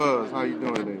How you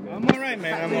doing today, man? I'm all right,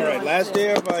 man. I'm all right. Last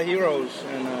day of Heroes,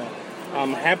 and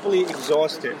I'm happily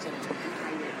exhausted.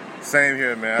 Same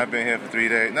here, man. I've been here for 3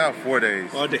 days. No, 4 days.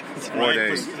 4 days. 4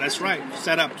 days. That's right.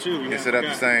 Set up, too. You set up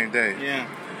the same day. Yeah.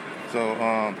 So,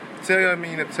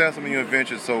 tell some of your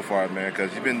adventures so far, man,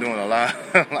 because you've been doing a lot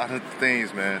of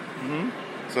things, man. Mm-hmm.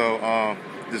 So,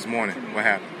 this morning, what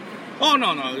happened? Oh,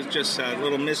 no. It was just a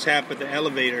little mishap at the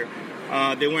elevator.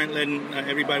 They weren't letting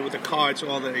everybody with the cards,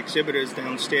 all the exhibitors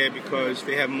downstairs, because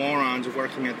they have morons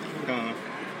working at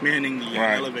manning the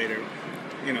elevator.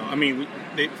 You know, I mean,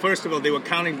 first of all, they were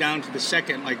counting down to the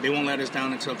second, like they won't let us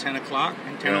down until 10 o'clock,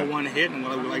 and 10:01 hit, and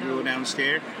we were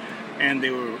downstairs, and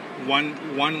they were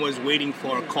one was waiting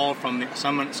for a call from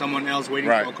someone else waiting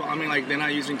for a call. I mean, like, they're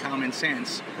not using common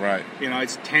sense. Right. You know,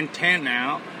 it's 10:10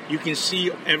 now. You can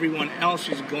see everyone else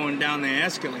is going down the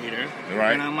escalator,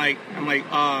 right? And I'm like,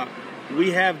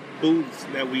 we have booths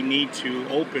that we need to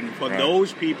open for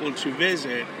those people to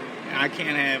visit. I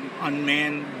can't have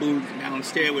unmanned booths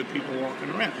downstairs with people walking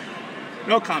around.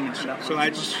 No comments. So I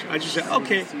just said,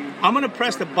 okay, I'm going to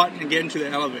press the button and get into the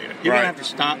elevator. You're going to have to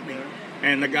stop me.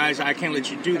 And the guys, I can't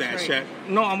let you do that. I said,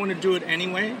 no, I'm going to do it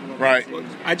anyway. Right.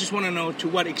 I just want to know, to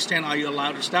what extent are you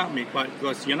allowed to stop me? But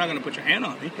because you're not going to put your hand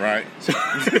on me. Right. So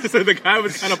the guy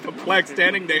was kind of perplexed,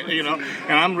 standing there, you know,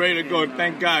 and I'm ready to go.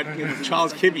 Thank God,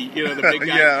 Charles Kibbe, you know, the big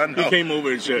guy, he came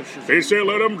over and said, they said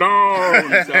let him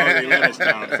down. So they let us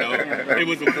down. So it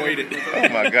was avoided. Oh,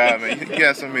 my God, man. You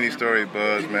got so many story,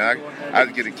 Buzz, man. I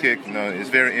get a kick, you know. It's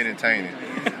very entertaining.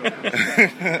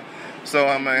 So,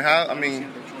 how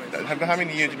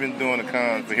many years you been doing the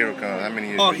cons for HeroCon? How many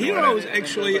years? Oh, Heroes,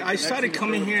 actually, I started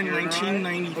coming here in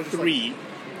 1993.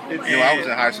 You know, I was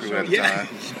in high school at the time.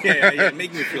 Yeah,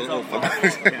 make me feel old.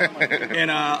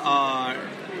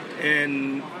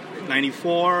 And in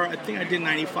 94, I think I did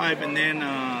 95, and then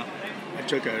I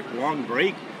took a long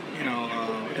break, you know,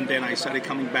 and then I started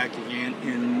coming back again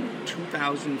in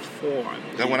 2004.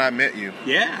 That's when I met you.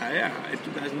 Yeah, in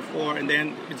 2004, and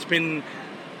then it's been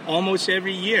almost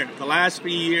every year. The last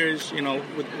 3 years, you know,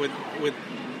 with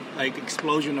like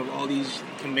explosion of all these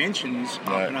conventions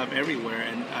popping up everywhere,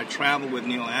 and I travel with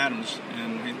Neil Adams,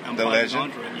 and I'm the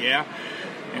legend. Yeah,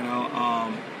 you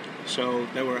know. So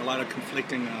there were a lot of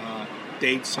conflicting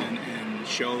dates and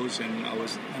shows, and I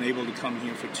was unable to come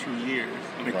here for 2 years.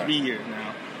 3 years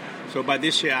now. So by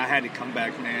this year, I had to come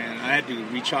back, man. I had to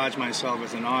recharge myself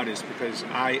as an artist, because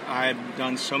I've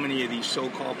done so many of these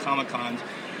so-called Comic-Cons.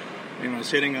 You know,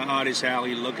 sitting in Artist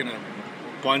Alley, looking at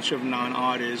a bunch of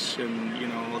non-artists, and, you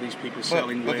know, all these people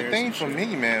selling wares. But the thing for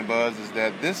me, man, Buzz, is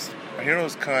that this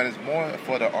Heroes Con is more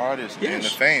for the artists and the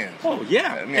fans. Oh,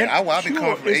 yeah. I mean, I've been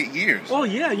coming for 8 years. Oh,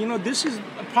 yeah. You know, this is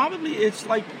probably, it's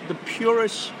like the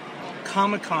purest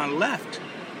Comic-Con left.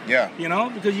 Yeah. You know,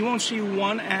 because you won't see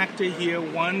one actor here,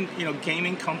 one, you know,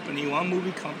 gaming company, one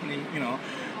movie company, you know.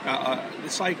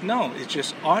 It's like, no, it's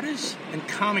just artists and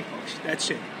comic books.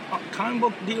 That's it. Comic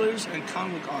book dealers and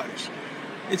comic book artists.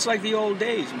 It's like the old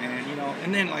days, man, you know.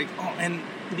 And then, like, and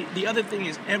the other thing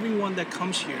is, everyone that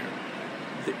comes here,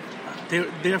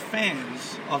 they're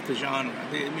fans of the genre.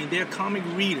 They're comic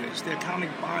readers, they're comic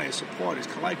buyers, supporters,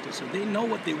 collectors. So they know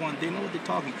what they want, they know what they're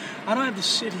talking. I don't have to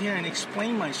sit here and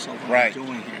explain myself what I'm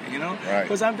doing here, you know?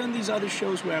 Because I've done these other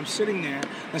shows where I'm sitting there,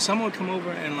 and someone would come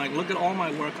over and, like, look at all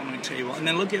my work on my table, and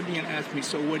then look at me and ask me,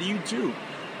 so what do you do?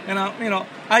 And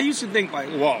I used to think, like,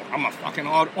 well, I'm a fucking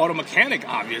auto mechanic,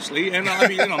 obviously, and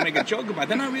make a joke about it.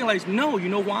 Then I realized, no, you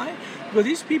know why? Because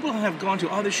these people have gone to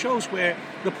other shows where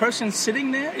the person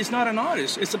sitting there is not an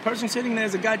artist. It's the person sitting there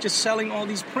is a guy just selling all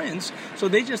these prints, so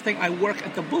they just think I work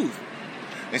at the booth.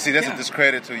 And see, that's a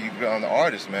discredit to you on the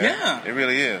artist, man. Yeah, it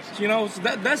really is. You know, so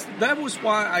that was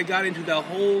why I got into the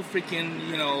whole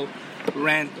freaking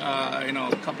rant,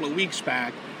 a couple of weeks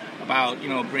back, about, you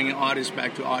know, bringing artists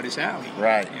back to Artist Alley.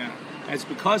 Right. Yeah. It's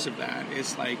because of that.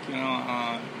 It's like, you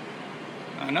know,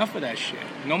 enough of that shit.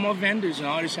 No more vendors in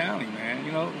Artist Alley, man.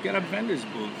 You know, get a vendor's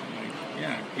booth.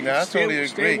 I totally agree.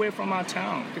 Stay away from our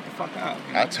town. Get the fuck out.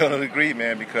 You know? I totally agree,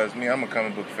 man, because I'm a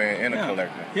comic book fan and a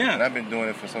collector. Yeah. And I've been doing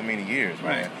it for so many years,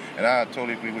 man. And I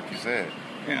totally agree with what you said.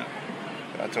 Yeah.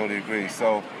 I totally agree.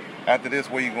 So, after this,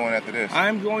 where are you going after this?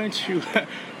 I'm going to,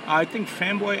 I think,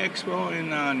 Fanboy Expo in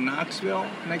Knoxville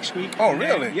next week. Oh,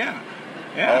 really? Yeah.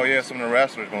 Oh, yeah, some of the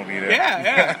wrestlers going to be there.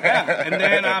 Yeah. And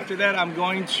then after that, I'm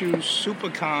going to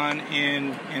SuperCon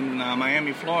in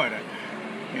Miami, Florida.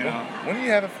 You know. When do you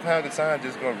have the time to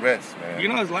just go rest, man? You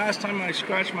know, the last time I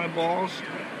scratched my balls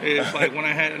is like when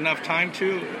I had enough time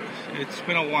to. It's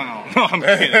been a while. No, I'm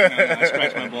kidding. No, I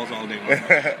scratch my balls all day long.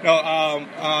 No,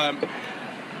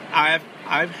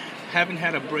 I haven't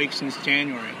had a break since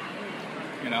January.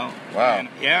 You know. Wow. And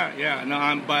yeah.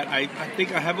 No, but I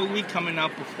think I have a week coming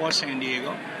up before San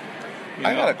Diego.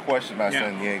 I got a question about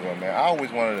San Diego, man. I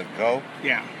always wanted to go.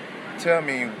 Yeah. Tell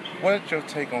me, what's your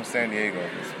take on San Diego?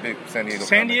 This big San Diego.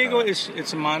 San Diego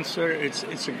it's a monster. It's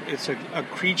a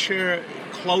creature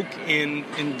cloaked in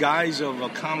guise of a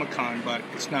Comic-Con, but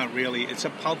it's not really. It's a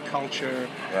pulp culture,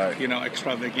 right.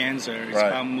 Extravaganza. It's right.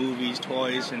 about movies,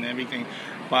 toys, and everything.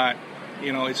 But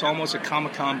it's almost a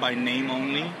Comic-Con by name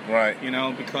only. Right.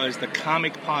 Because the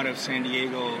comic part of San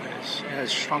Diego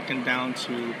has shrunken down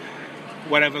to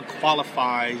whatever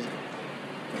qualifies,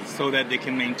 so that they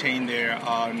can maintain their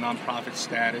nonprofit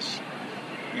status.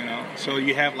 So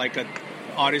you have like a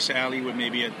artist alley with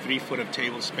maybe a 3 foot of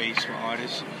table space for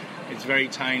artists. It's very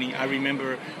tiny. I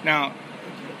remember now,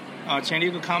 San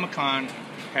Diego Comic-Con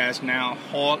has now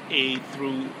Hall A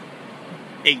through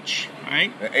H,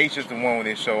 right? And H is the one where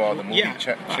they show all the movie trailers and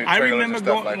stuff like that. I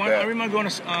remember going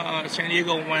to San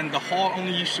Diego when the hall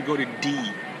only used to go to D.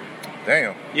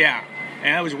 Damn. Yeah.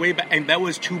 And that was way back, and that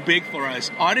was too big for us.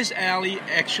 Artist Alley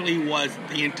actually was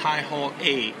the entire Hall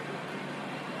A.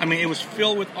 I mean, it was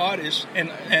filled with artists, and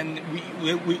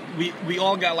we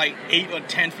all got like 8 or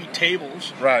 10 feet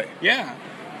tables. Right. Yeah.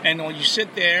 And when you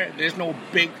sit there, there's no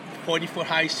big 40-foot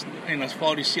high,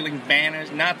 floating ceiling banners,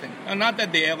 nothing. Not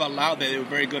that they ever allowed that; they were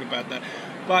very good about that.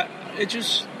 But it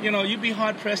just, you'd be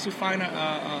hard pressed to find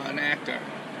an actor,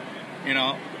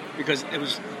 because it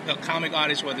was the comic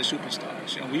artists were the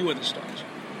superstars. We were the stars.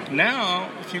 Now,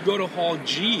 if you go to Hall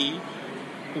G,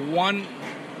 1/5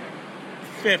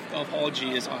 of Hall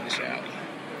G is Artist Alley.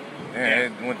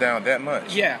 It went down that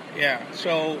much. Yeah.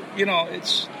 So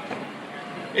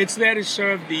it's there to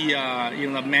serve the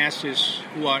the masses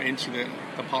who are into the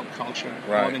pop culture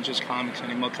more than just comics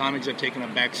anymore. Comics have taken a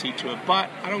backseat to it, but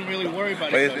I don't really worry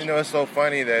about it. But it's so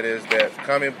funny that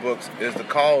comic books is the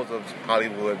cause of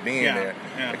Hollywood being there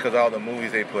because of all the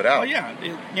movies they put out. Oh yeah.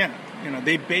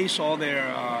 They base all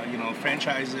their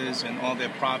franchises and all their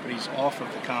properties off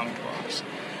of the comic books.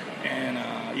 And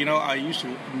I used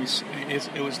to.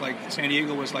 It was like San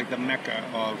Diego was like the mecca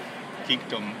of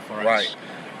geekdom for us. Right.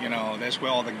 That's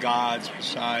where all the gods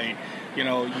reside.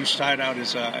 You start out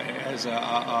as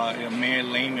a mere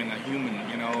layman, a human.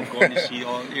 Going to see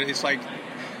all. It's like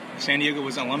San Diego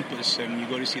was Olympus, and you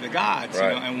go to see the gods.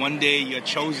 Right. And one day you're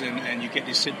chosen, and you get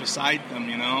to sit beside them.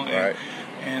 Right.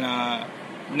 And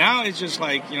now it's just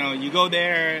like you go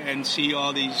there and see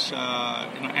all these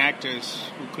actors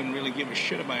who couldn't really give a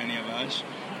shit about any of us.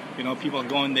 People are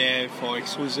going there for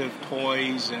exclusive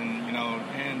toys and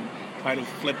try to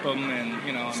flip them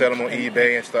and sell them on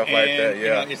eBay and stuff like that.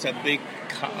 Yeah, it's a big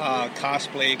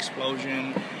cosplay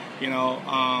explosion.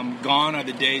 Gone are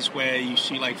the days where you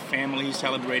see like families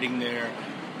celebrating their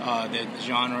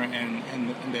genre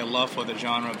and their love for the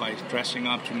genre by dressing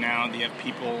up. To now they have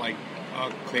people like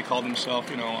they call themselves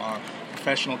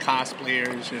professional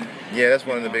cosplayers and that's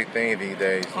one of the big things these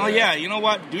days. Oh yeah, you know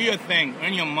what? Do your thing,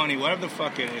 earn your money, whatever the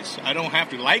fuck it is. I don't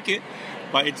have to like it.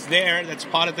 But it's there, that's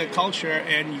part of the culture,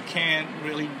 and you can't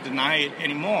really deny it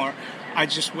anymore. I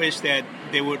just wish that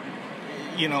they would,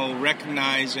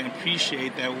 recognize and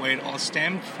appreciate that where it all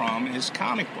stemmed from is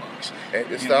comic books.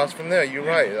 And it starts from there, you're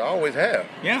right, it always have.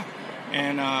 Yeah,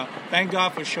 and thank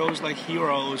God for shows like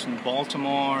Heroes in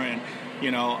Baltimore and,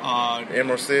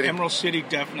 Emerald City. Emerald City,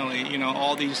 definitely,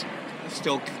 all these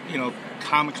still,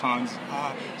 Comic-Cons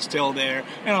still there.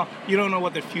 You don't know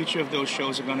what the future of those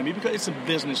shows are going to be because it's a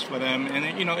business for them, and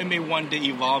it may one day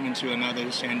evolve into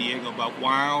another San Diego. But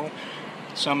while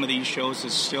some of these shows are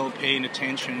still paying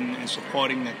attention and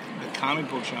supporting the comic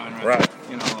book genre, right?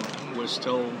 We're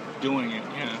still doing it.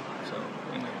 Yeah. So.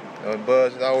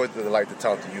 Buzz, it's always a delight to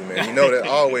talk to you, man. That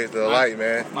always a delight,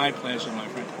 man. My pleasure, my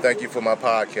friend. Thank you for my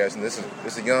podcast, and this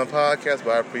is a young podcast,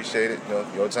 but I appreciate it.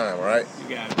 Your time, all right? You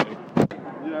got it.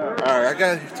 All right,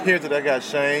 I got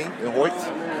Shane and Hoyt.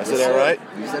 I said that right?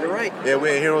 You said it right. Yeah,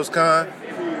 we're in Heroes Con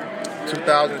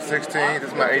 2016. This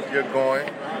is my 8th year going.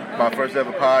 My first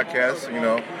ever podcast,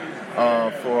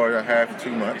 for a half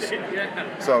 2 months.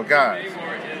 So, guys,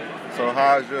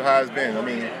 how's it been? I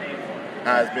mean,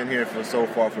 how's it been here so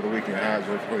far for the weekend? How's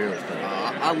your Heroes Con?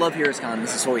 I love Heroes Con.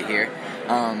 This is Hoyt here.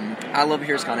 I love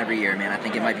Heroes Con every year, man. I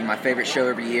think it might be my favorite show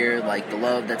every year. Like, the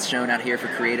love that's shown out here for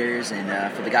creators and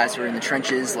for the guys who are in the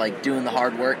trenches, like, doing the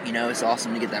hard work. It's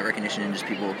awesome to get that recognition and just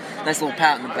people, nice little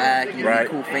pat in the back, right.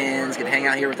 Cool fans, get to hang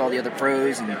out here with all the other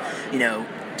pros and,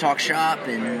 talk shop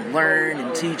and learn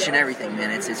and teach and everything,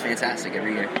 man. It's fantastic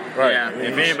every year. Right. Yeah,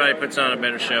 if anybody puts on a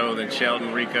better show than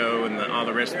Sheldon, Rico, and all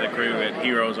the rest of the crew at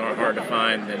Heroes aren't hard to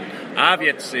find, then I've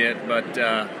yet to see it, but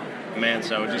man.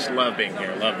 So just love being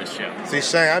here. Love this show. See,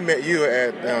 Shane, I met you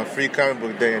at Free Comic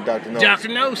Book Day in Dr. Nose. Dr.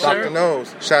 Nose, sir. Dr.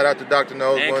 Nose. Shout out to Dr.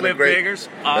 Nose. And one Cliff of the great, Biggers.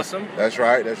 Awesome. That's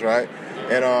right.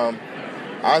 And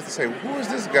I was to say, who is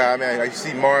this guy, man? Like, you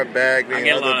see Mark Bagley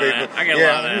and other people. I get a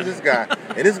lot of that. Who's this guy?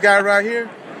 And this guy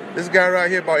right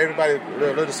here bought everybody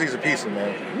a little Caesar pizza,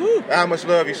 man. Woo. How much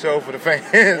love you show for the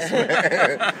fans,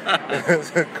 man.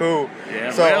 That's cool.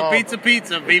 Yeah, so, well,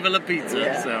 pizza, viva la pizza.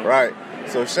 Yeah. So. Right.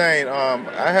 So, Shane,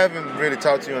 I haven't really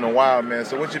talked to you in a while, man.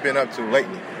 So what you been up to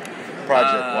lately,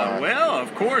 project-wise? Well,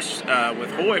 of course,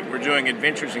 with Hoyt, we're doing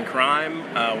Adventures in Crime,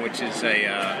 which is a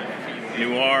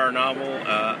noir novel.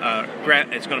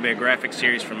 It's going to be a graphic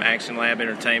series from Action Lab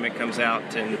Entertainment. Comes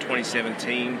out in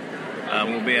 2017.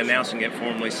 We'll be announcing it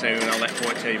formally soon. I'll let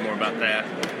Hoyt tell you more about that.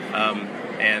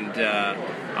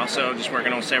 Also just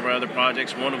working on several other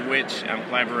projects, one of which I'm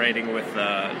collaborating with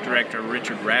director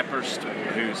Richard Rapperst,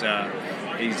 who's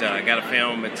he's got a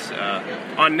film that's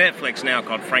on Netflix now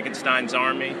called Frankenstein's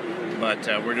Army, but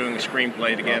we're doing a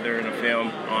screenplay together and a film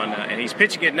on, and he's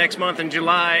pitching it next month in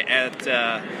July at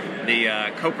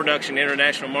the Co-Production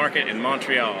International Market in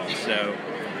Montreal. So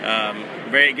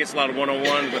it gets a lot of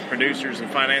one-on-ones with producers and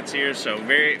financiers, so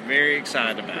very, very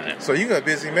excited about it. So you got a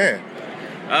busy man.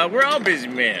 We're all busy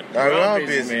men. We're all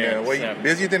busy, man. Well, you're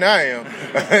busier than I am,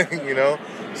 you know.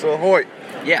 So, Hoyt.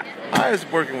 Yeah. How is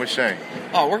working with Shane?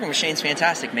 Oh, working with Shane's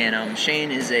fantastic, man. Shane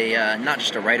is not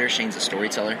just a writer, Shane's a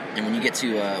storyteller. And when you get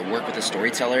to work with a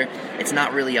storyteller, it's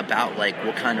not really about, like,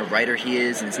 what kind of writer he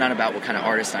is, and it's not about what kind of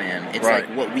artist I am. It's, right.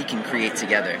 like, what we can create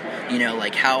together. You know,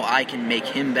 like, how I can make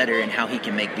him better and how he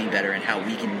can make me better and how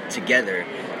we can, together,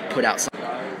 put out something.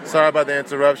 Sorry about the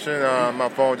interruption. My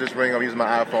phone just rang. I'm using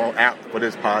my iPhone app for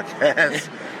this podcast.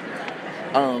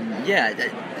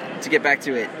 To get back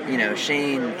to it, you know,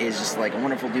 Shane is just like a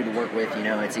wonderful dude to work with. You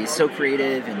know, he's so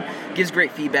creative and gives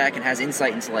great feedback and has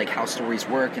insight into like how stories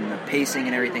work and the pacing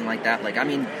and everything like that. Like, I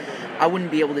mean, I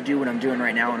wouldn't be able to do what I'm doing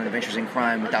right now on Adventures in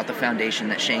Crime without the foundation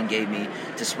that Shane gave me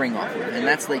to spring off of. And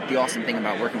that's like the awesome thing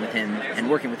about working with him and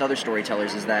working with other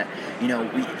storytellers is that, you know,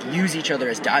 we use each other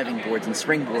as diving boards and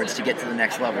springboards to get to the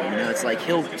next level. You know, it's like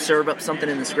he'll serve up something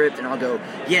in the script and I'll go,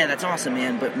 yeah, that's awesome,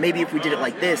 man, but maybe if we did it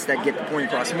like this, that'd get the point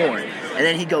across more. And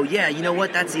then he'd go, yeah, you know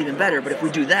what, that's even better, but if we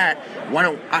do that, why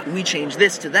don't we change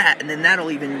this to that, and then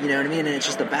that'll even, you know what I mean, and it's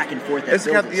just a back and forth.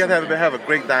 You have to have a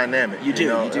great dynamic. You do. You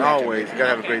know, you do always. You got to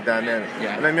have a great dynamic.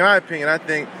 Yeah. And in my opinion, I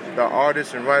think the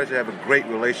artists and writers have a great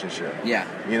relationship. Yeah.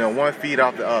 You know, one feed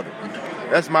off the other.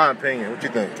 That's my opinion. What you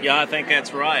think? Yeah, I think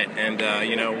that's right. And,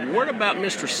 you know, word about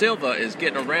Mr. Silva is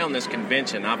getting around this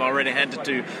convention. I've already had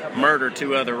to murder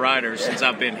 2 other writers since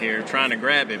I've been here trying to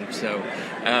grab him. So,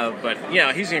 but,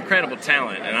 yeah, he's an incredible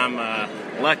talent, and I'm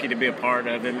lucky to be a part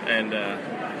of him and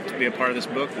to be a part of this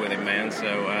book with him, man. So,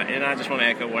 and I just want to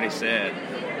echo what he said.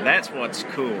 That's what's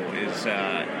cool is,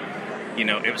 you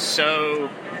know, it was so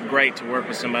great to work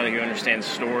with somebody who understands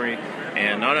the story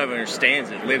and not only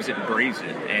understands it, lives it and breathes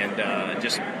it, and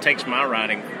just takes my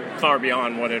writing far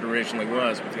beyond what it originally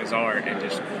was with his art and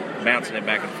just bouncing it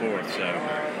back and forth.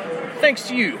 So thanks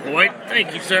to you, Hoyt.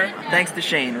 Thank you, sir. Thanks to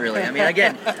Shane, really. I mean,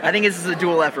 again, I think this is a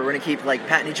dual effort. We're going to keep, like,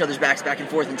 patting each other's backs back and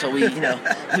forth until we, you know,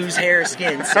 lose hair or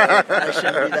skin, so I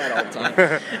shouldn't do that all the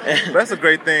time. That's a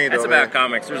great thing, though. That's about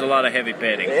comics. There's a lot of heavy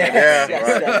petting.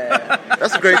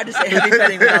 That's a great... I tried to say heavy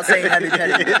petting without saying heavy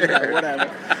petting, but, you know,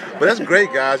 whatever. But that's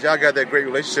great, guys. Y'all got that great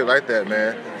relationship like that,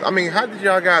 man. I mean, how did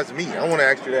y'all guys meet? I want to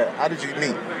ask you that. How did you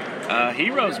meet?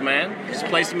 Heroes, man. It's a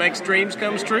place that makes dreams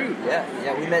come true.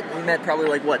 Yeah. We met probably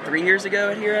like 3 years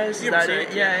ago at Heroes. Is that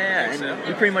it? Yeah. And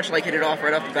we pretty much like hit it off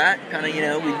right off the bat. Kind of, you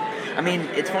know. I mean,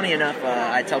 it's funny enough.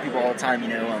 I tell people all the time, you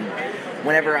know,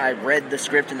 whenever I read the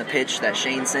script and the pitch that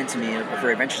Shane sent to me for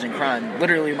Adventures in Crime,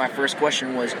 literally my first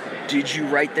question was, "Did you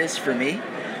write this for me?"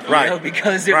 Right. You know,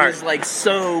 because it was like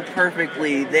so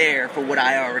perfectly there for what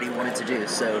I already wanted to do.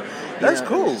 So that's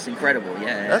cool. It's incredible.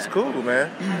 Yeah. That's cool,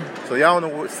 man. So y'all on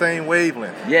the same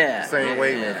wavelength. Yeah. Same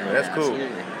wavelength. Yeah, man. That's cool.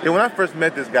 Absolutely. Yeah, when I first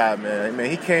met this guy, man,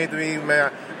 he came to me,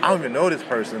 man. I don't even know this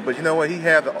person, but you know what? He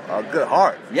had a good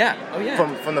heart. Yeah. Oh yeah.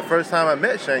 From the first time I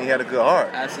met Shane, he had a good heart.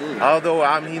 Absolutely.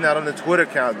 Although he's not on the Twitter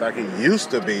account like he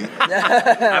used to be.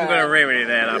 I'm going to remedy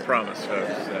that, I promise,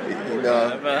 folks. So. You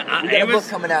know, we got a book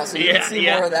coming out, so you can see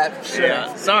more of that. For sure.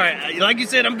 Yeah. Sorry, like you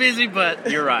said, I'm busy, but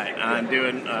you're right. I'm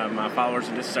doing my followers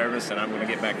a disservice, and I'm going to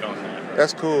get back on that.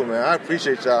 That's cool, man. I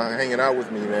appreciate y'all hanging out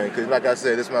with me, man. Because like I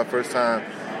said, this is my first time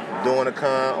doing a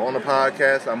con on the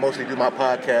podcast. I mostly do my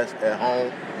podcast at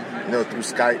home, you know, through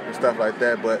Skype and stuff like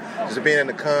that. But just being in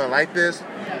the con like this,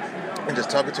 and just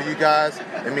talking to you guys,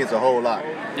 it means a whole lot.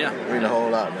 Yeah. It means a whole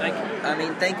lot, man. Thank you. I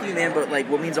mean, thank you, man. But like,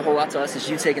 what means a whole lot to us is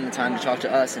you taking the time to talk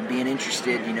to us and being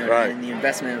interested, you know, Right. and the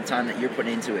investment of time that you're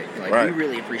putting into it. Like, Right. we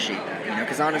really appreciate that, you know,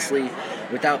 because honestly,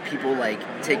 without people like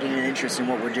taking an interest in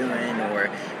what we're doing, or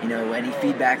you know, any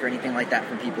feedback or anything like that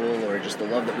from people, or just the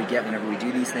love that we get whenever we do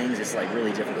these things, it's like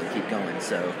really difficult to keep going.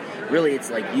 So really,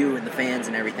 it's like you and the fans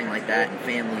and everything like that, and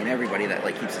family and everybody that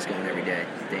like keeps us going every day,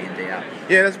 day in, day out.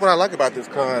 Yeah, that's what I like about this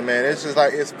con, man. It's just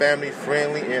like it's family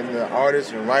friendly, and the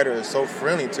artist and writer is so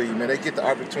friendly to you, man. They get the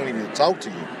opportunity to talk to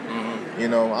you. Mm-hmm. You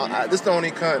know, this is the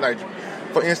only con, like,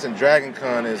 for instance, Dragon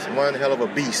Con is one hell of a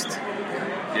beast.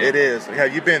 Yeah. It is.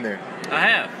 Have you been there? I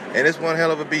have. And it's one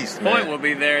hell of a beast, man. Point will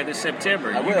be there this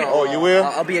September. I You will. can- Oh, you will?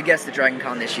 I'll be a guest at Dragon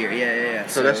Con this year. Yeah.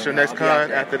 So that's your next I'll be out con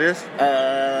there. after this?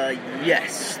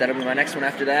 Yes, that'll be my next one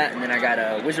after that, and then I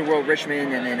got Wizard World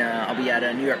Richmond, and then I'll be at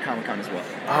New York Comic Con as well.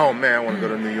 Oh, man, I want to go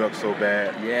to New York so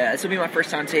bad. Yeah, this will be my first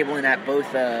time tabling at both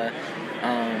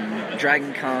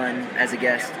Dragon Con as a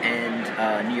guest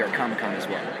and New York Comic Con as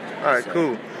well. All right, So-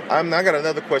 cool. I got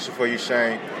another question for you,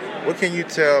 Shane. What can you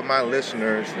tell my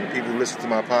listeners and people who listen to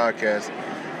my podcast,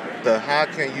 how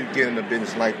can you get into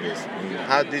business like this? I mean,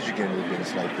 how did you get into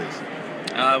business like this?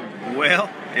 Well,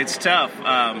 it's tough.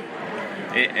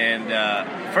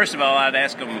 First of all, I'd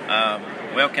ask them,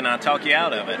 well, can I talk you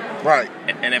out of it? Right.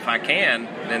 And if I can,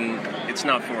 then it's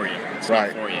not for you. It's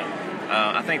Right. not for you.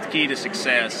 I think the key to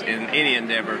success in any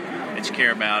endeavor that you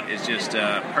care about is just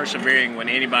persevering when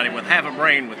anybody with half a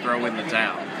brain would throw in the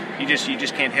towel. You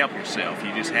just can't help yourself.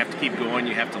 You just have to keep going.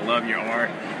 You have to love your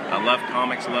art. I love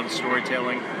comics, love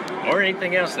storytelling, or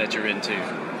anything else that you're into.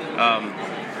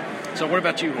 So what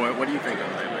about you, Hoyt? What do you think of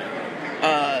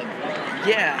that?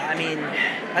 Yeah, I mean,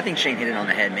 I think Shane hit it on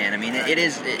the head, man. I mean,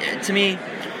 to me,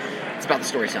 it's about the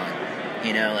storytelling.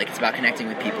 You know, like, it's about connecting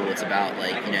with people. It's about,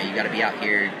 like, you know, you got to be out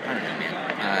here. I don't know, man.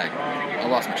 I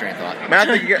lost my train of thought. Man,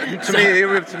 I think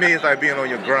to me, it's like being on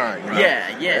your grind. You know? Yeah.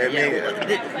 I mean,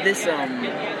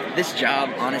 Well, this job,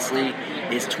 honestly,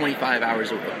 is 25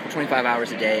 hours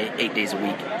a day, 8 days a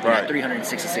week, Right.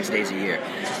 366 days a year.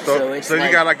 So it's you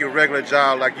like, got like your regular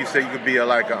job, like you say, you could be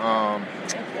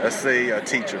let's say a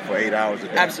teacher for 8 hours a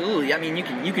day. Absolutely. I mean, you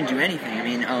can do anything. I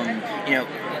mean, you know,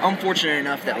 I'm fortunate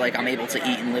enough that like I'm able to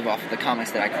eat and live off of the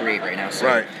comics that I create right now. So,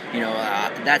 Right. you know,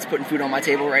 that's putting food on my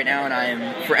table right now, and I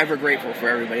am forever grateful for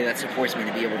everybody that supports me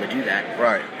to be able to do that.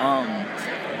 Right.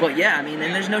 But yeah, I mean,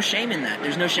 and there's no shame in that.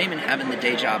 There's no shame in having the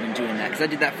day job and doing that, because I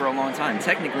did that for a long time.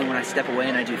 Technically, when I step away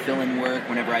and I do fill-in work,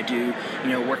 whenever I do, you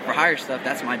know, work for hire stuff,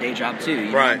 that's my day job too. You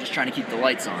know, Right. I'm just trying to keep the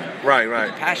lights on. Right. But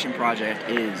the passion project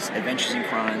is Adventures in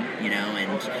Crime, you know,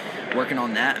 and working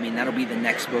on that. I mean, that'll be the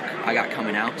next book I got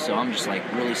coming out, so I'm just like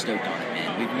really stoked on it,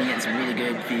 man. We've been getting some really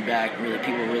good feedback.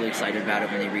 People are really excited about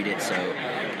it when they read it, so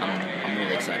I'm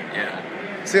really excited. Yeah.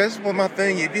 See, that's what my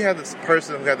thing. If you have this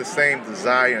person who got the same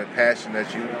desire and passion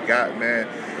that you got, man,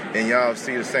 and y'all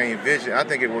see the same vision, I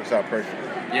think it works out perfectly.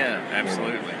 Yeah,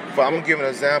 absolutely. But I'm gonna give an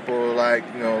example, like,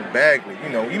 you know, Bagley. You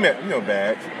know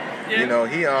Bags. Yeah. You know,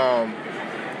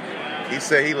 he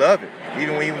said he loved it.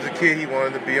 Even when he was a kid, he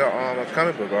wanted to be a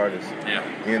comic book artist. Yeah.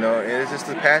 You know, and it's just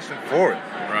the passion for it.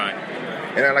 Right.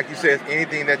 And like you said,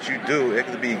 anything that you do, it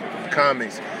could be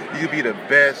comics. You could be the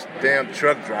best damn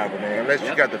truck driver, man, unless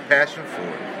you got the passion for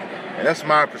it. And that's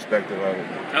my perspective of it.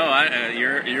 Oh,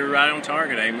 you're right on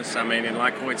target, Amos. I mean, and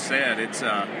like Hoyt said, it's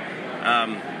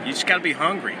you just got to be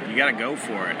hungry. You got to go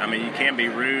for it. I mean, you can't be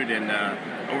rude and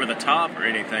over the top or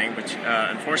anything, but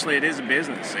unfortunately, it is a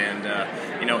business.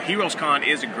 And you know, Heroes Con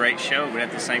is a great show, but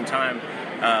at the same time,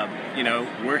 you know,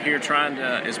 we're here trying to,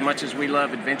 as much as we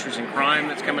love Adventures in Crime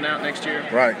that's coming out next year,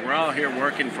 Right. we're all here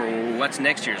working for what's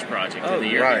next year's project and the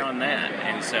year right. beyond that.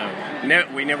 And so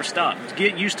we never stop.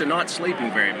 Get used to not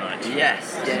sleeping very much.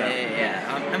 Yes,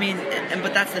 yeah. I mean,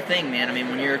 but that's the thing, man. I mean,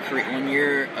 when you're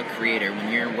a creator,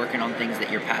 when you're working on things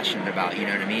that you're passionate about, you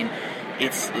know what I mean?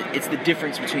 It's the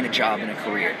difference between a job and a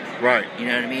career. Right. You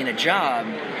know what I mean? A job,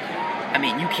 I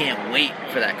mean, you can't wait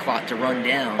for that clock to run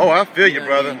down. Oh, I feel you, know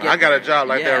what I brother. mean? I got a job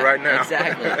like that right now.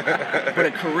 Exactly. But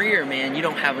a career, man, you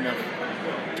don't have enough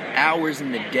hours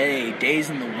in the day, days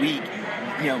in the week,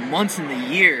 you know, months in the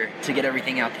year to get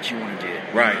everything out that you want to do.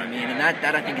 Right. You know what I mean? And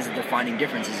that I think is the defining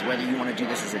difference, is whether you want to do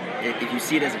this if you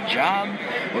see it as a job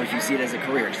or if you see it as a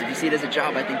career. Because if you see it as a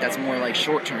job, I think that's more like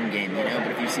short-term game, you know.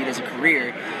 But if you see it as a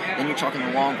career, then you're talking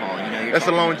the long haul, you know. That's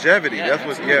the longevity. Yeah, That's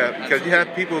what, absolutely. because you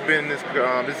have people who've been in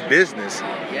this business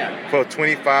Yeah. for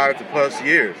 25 to plus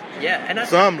years. Yeah, and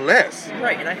that's Some less.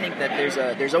 right, and I think that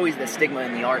there's always the stigma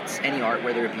in the arts, any art,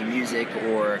 whether it be music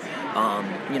or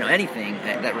you know, anything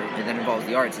that involves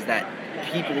the arts, is that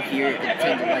people here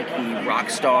tend to like the rock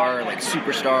star, like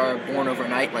superstar, born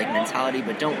overnight like mentality,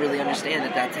 but don't really understand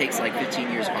that takes like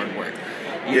 15 years of hard work.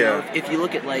 You know, if you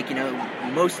look at like, you know,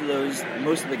 most of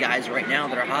the guys right now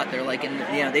that are hot, they're like,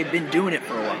 they've been doing it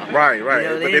for a while. Right. You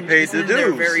know, But they paid the dues.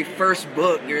 Their very first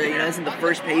book, isn't the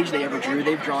first page they ever drew.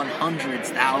 They've drawn hundreds,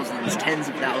 thousands, tens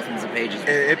of thousands of pages.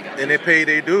 And they paid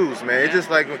their dues, man. It's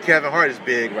just like when Kevin Hart is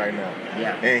big right now.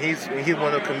 Yeah. And he's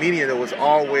one of the comedians that was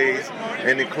always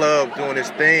in the club doing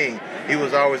his thing. He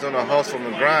was always on the hustle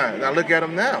and grind. Now look at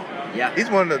him now. Yeah. He's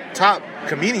one of the top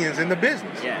comedians in the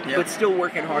business. Yeah. But still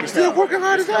working hard as hell. Working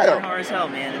hard as hell,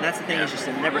 man. And that's the thing, is just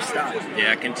to never stop.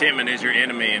 Yeah, contentment is your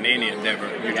enemy in any endeavor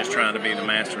you're just trying to be the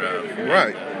master of.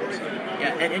 Right.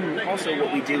 Yeah, and also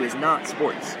what we do is not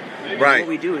sports. Right. What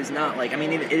we do is not like, I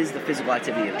mean, it is the physical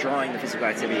activity of drawing, the physical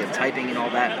activity of typing and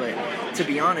all that, but to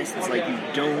be honest, it's like you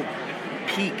don't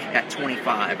peak at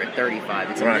 25 or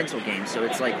 35. It's a mental game. So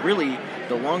it's like, really,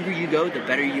 the longer you go, the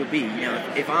better you'll be. You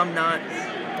know, if I'm not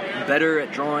better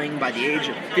at drawing by the age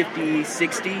of 50,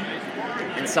 60,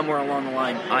 and somewhere along the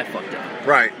line, I fucked up.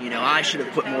 Right. You know, I should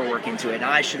have put more work into it, and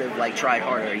I should have, like, tried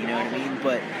harder, you know what I mean?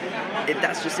 But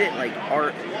that's just it. Like,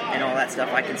 art and all that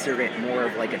stuff, I consider it more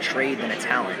of, like, a trade than a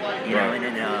talent, you know? And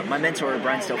then my mentor,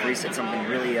 Brian Stelfreeze, said something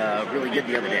really good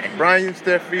the other day. Brian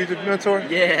Stelfreeze, your mentor?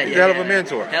 Yeah. He's a hell of a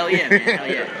mentor. Hell yeah, man. Hell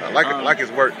yeah. I like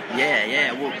his work.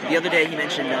 Yeah. Well, the other day he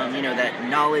mentioned, that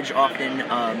knowledge often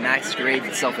masquerades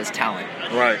itself as talent.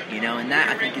 Right. You know, and that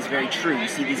I think is very true. You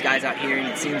see these guys out here, and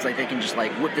it seems like they can just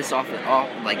like whip this off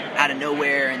like out of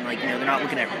nowhere, and like, you know, they're not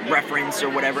looking at reference or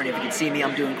whatever. And if you can see me,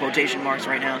 I'm doing quotation marks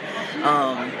right now.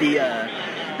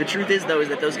 The truth is, though, is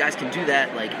that those guys can do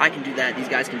that. Like, I can do that. These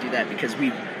guys can do that because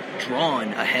we've drawn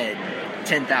ahead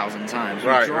 10,000 times.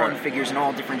 We've drawn figures in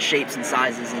all different shapes and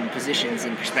sizes and positions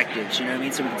and perspectives, you know what I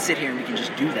mean? So we can sit here and we can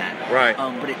just do that. Right.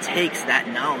 But it takes that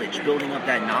knowledge, building up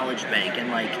that knowledge bank, and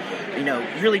like, you know,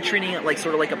 really treating it like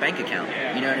sort of like a bank account.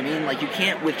 You know what I mean? Like, you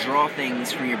can't withdraw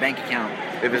things from your bank account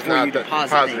if it's before not you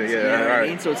deposit things. Yeah, you know what I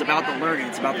mean? So it's about the learning,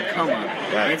 it's about the come up,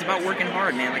 and it's about working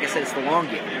hard, man. Like I said, it's the long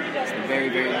game. It's the very,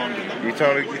 very long game. You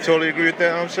totally agree with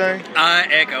that, I'm saying? I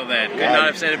echo that. Could not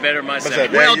have said it better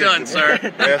myself. Well done, sir.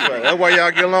 That's right. That's why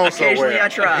y'all get along so well. Occasionally I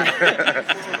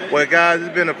try. Well, guys,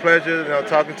 it's been a pleasure,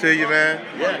 talking to you, man.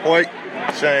 Yeah. Hoyt,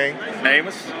 Shane.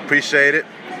 Amos. Appreciate it.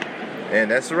 And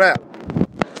that's a wrap.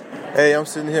 Hey, I'm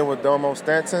sitting here with Domo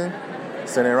Stanton.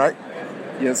 Sitting right?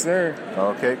 Yes, sir.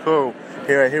 Okay, cool.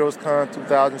 Here at HeroesCon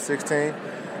 2016.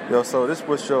 So this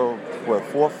was your,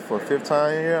 fourth or fifth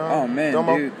time here? Oh, man,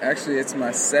 Domo? dude. Actually, it's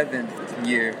my 7th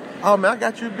year. Oh, man, I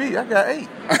got you beat. I got 8.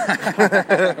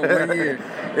 1 year.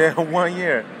 Yeah, 1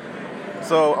 year.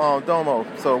 So, Domo,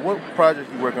 what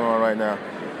project you working on right now?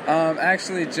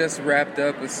 Actually just wrapped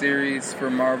up a series for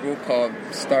Marvel called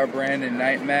Starbrand and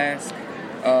Nightmask.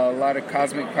 A lot of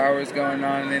cosmic powers going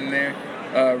on in there.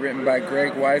 Written by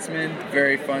Greg Weisman.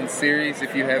 Very fun series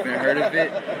if you haven't heard of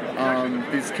it.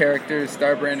 These characters,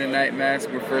 Starbrand and Nightmask,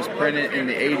 were first printed in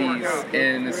the 80s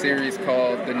in a series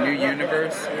called The New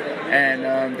Universe.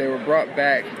 And they were brought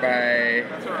back by,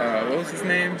 what was his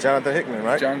name? Jonathan Hickman,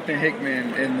 right? Jonathan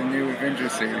Hickman in the new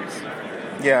Avengers series.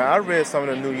 Yeah, I read some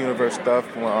of the New Universe stuff.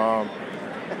 Not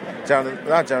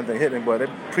Jonathan Hickman, but the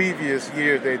previous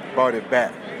years they brought it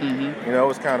back. Mm-hmm. You know, it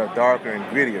was kind of darker and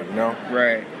grittier, you know?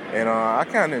 Right. And I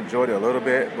kind of enjoyed it a little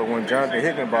bit, but when Jonathan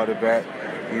Hickman brought it back,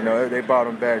 you know, they brought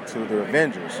him back to the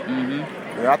Avengers. Mm-hmm.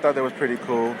 And I thought that was pretty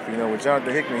cool. You know, with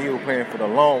Jonathan Hickman, he was playing for the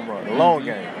long run, the long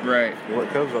game. Right.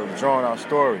 Because of a drawn-out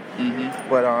story. Mm-hmm.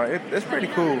 But it's pretty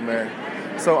cool, man.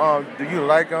 So, do you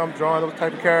like drawing those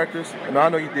type of characters? And I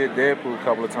know you did Deadpool a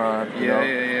couple of times.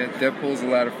 Yeah. Deadpool's a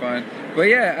lot of fun. But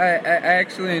yeah, I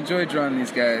actually enjoy drawing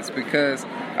these guys because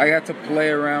I got to play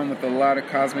around with a lot of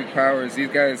cosmic powers. These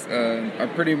guys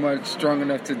are pretty much strong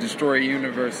enough to destroy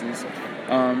universes.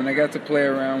 And I got to play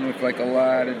around with like a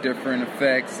lot of different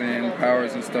effects and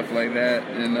powers and stuff like that.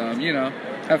 And,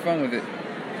 have fun with it.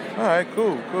 All right,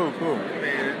 cool.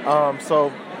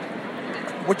 So,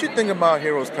 what you think about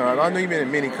HeroesCon? I know you've been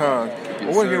in many cons,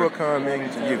 but what HeroesCon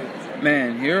means to you?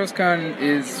 Man, HeroesCon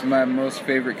is my most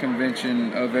favorite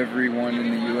convention of every one in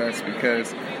the U.S.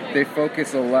 because they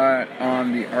focus a lot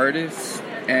on the artists,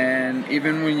 and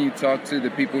even when you talk to the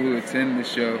people who attend the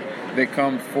show, they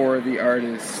come for the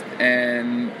artists,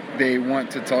 and they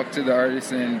want to talk to the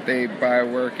artists, and they buy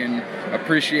work and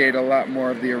appreciate a lot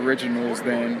more of the originals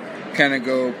than kind of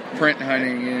go print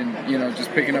hunting and,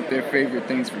 just picking up their favorite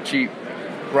things for cheap.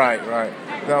 Right.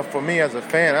 Now, for me as a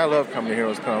fan, I love coming to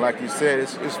HeroesCon. Like you said,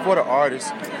 it's for the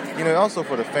artists, also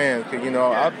for the fans. Because,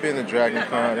 I've been to Dragon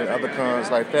Con and other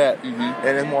cons like that, and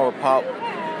it's more of a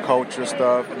culture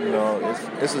stuff. You know,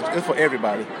 it's for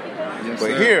everybody. Yes,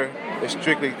 But sir. here, it's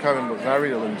strictly comic books. And I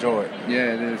really enjoy it.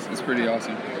 Yeah, it is. It's pretty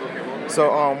awesome. So,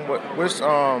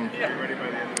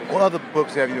 what other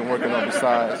books have you been working on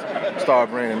besides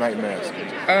Starbrand and Nightmask?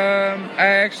 I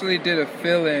actually did a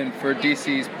fill-in for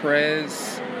DC's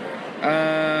Prez,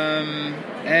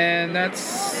 and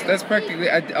that's practically.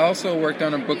 I also worked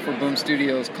on a book for Boom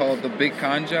Studios called The Big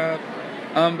Con Job.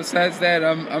 Besides that,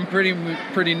 I'm pretty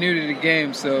new to the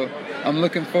game, so I'm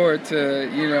looking forward to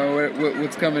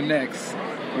what's coming next,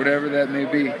 whatever that may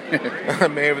be.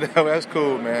 Man, that's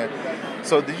cool, man.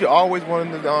 So, did you always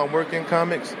want to work in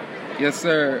comics? Yes,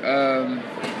 sir.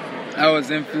 I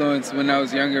was influenced when I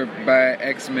was younger by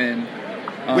X-Men.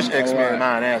 Which X-Men?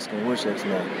 Mind asking. Which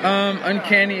X-Men?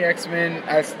 Uncanny X-Men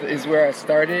is where I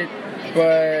started,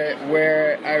 but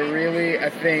where I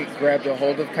think grabbed a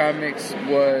hold of comics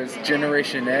was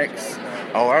Generation X.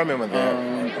 Oh, I remember that.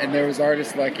 And there was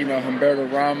artists like Humberto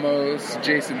Ramos,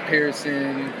 Jason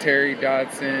Pearson, Terry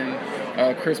Dodson,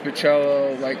 Chris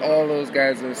Bichello. Like all those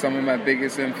guys are some of my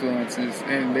biggest influences,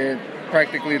 and they're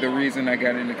practically the reason I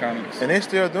got into comics. And they're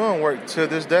still doing work to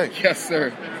this day. Yes,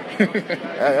 sir.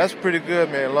 That's pretty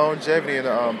good, man. Longevity in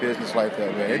a business like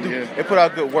that, man. They put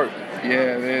out good work.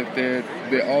 Yeah, they're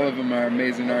all of them are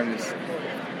amazing artists.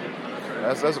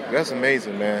 That's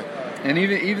amazing, man. And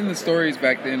even the stories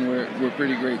back then were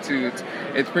pretty great too.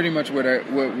 It's pretty much what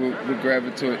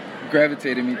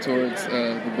gravitated me towards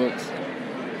the books.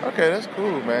 Okay, that's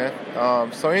cool, man.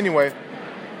 So anyway,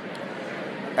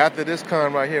 after this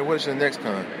con right here, what's your next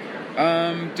con?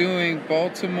 I'm doing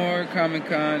Baltimore Comic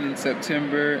Con in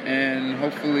September and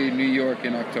hopefully New York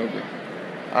in October.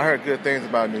 I heard good things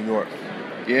about New York.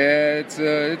 Yeah,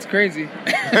 it's crazy.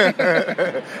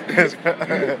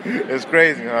 It's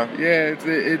crazy, huh? Yeah,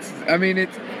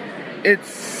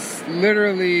 it's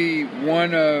literally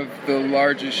one of the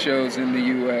largest shows in the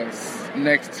U.S.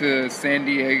 next to San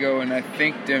Diego and I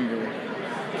think Denver.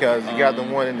 Because you got the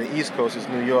one in the East Coast, it's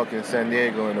New York, and San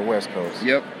Diego in the West Coast.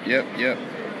 Yep.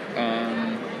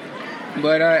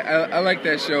 But I like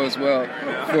that show as well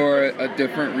for a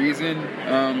different reason.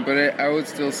 But I would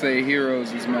still say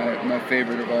Heroes is my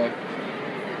favorite of all.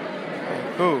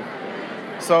 Cool.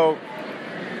 So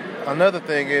another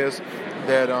thing is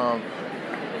that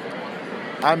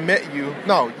I met you.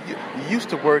 No, you used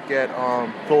to work at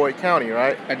Floyd County,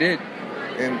 right? I did.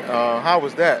 And how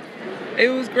was that? It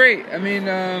was great. I mean,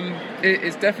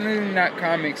 it's definitely not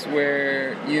comics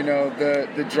where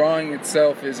the drawing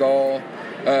itself is all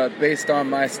based on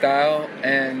my style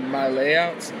and my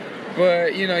layouts.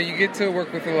 But you get to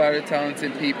work with a lot of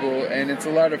talented people, and it's a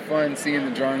lot of fun seeing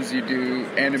the drawings you do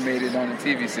animated on a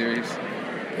TV series.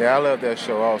 Yeah, I love that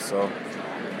show also.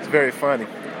 It's very funny.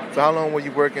 So how long were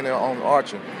you working on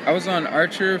Archer? I was on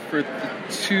Archer for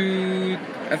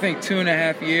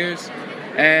 2.5 years.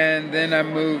 And then I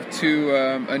moved to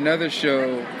another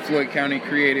show Floyd County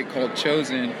created called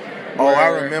Chosen. Oh, I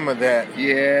remember that.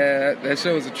 Yeah, that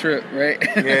show was a trip, right?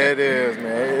 Yeah, it is,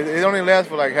 man. It only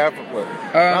lasted for like half of what?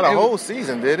 Not a whole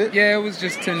season, did it? Yeah, it was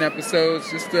just 10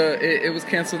 episodes. It was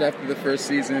canceled after the first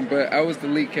season, but I was the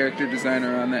lead character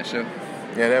designer on that show.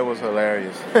 Yeah, that was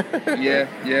hilarious. yeah,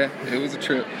 it was a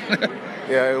trip.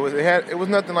 Yeah, it was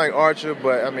nothing like Archer,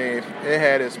 but I mean, it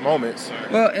had its moments.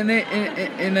 Well, and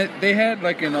they had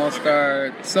like an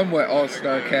somewhat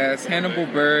all-star cast. Hannibal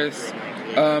Buress,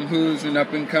 who's an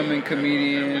up-and-coming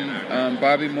comedian,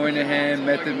 Bobby Moynihan,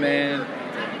 Method Man,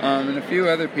 and a few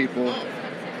other people.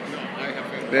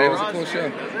 But it was a cool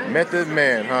show. Method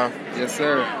Man, huh? Yes,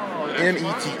 sir.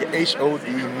 METHOD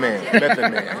Man.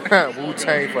 Method Man.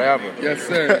 Wu-Tang forever. Yes,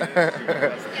 sir.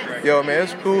 Yo, man,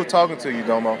 it's cool talking to you,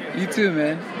 Domo. You too,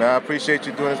 man. Man, I appreciate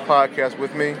you doing this podcast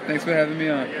with me. Thanks for having me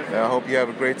on. And I hope you have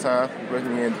a great time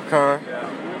bringing me in the con.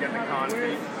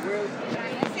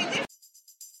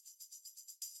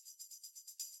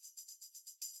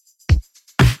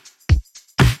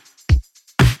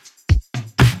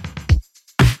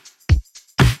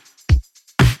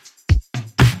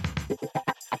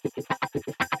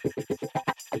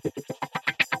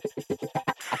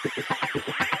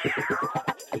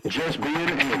 Just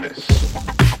being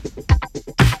honest.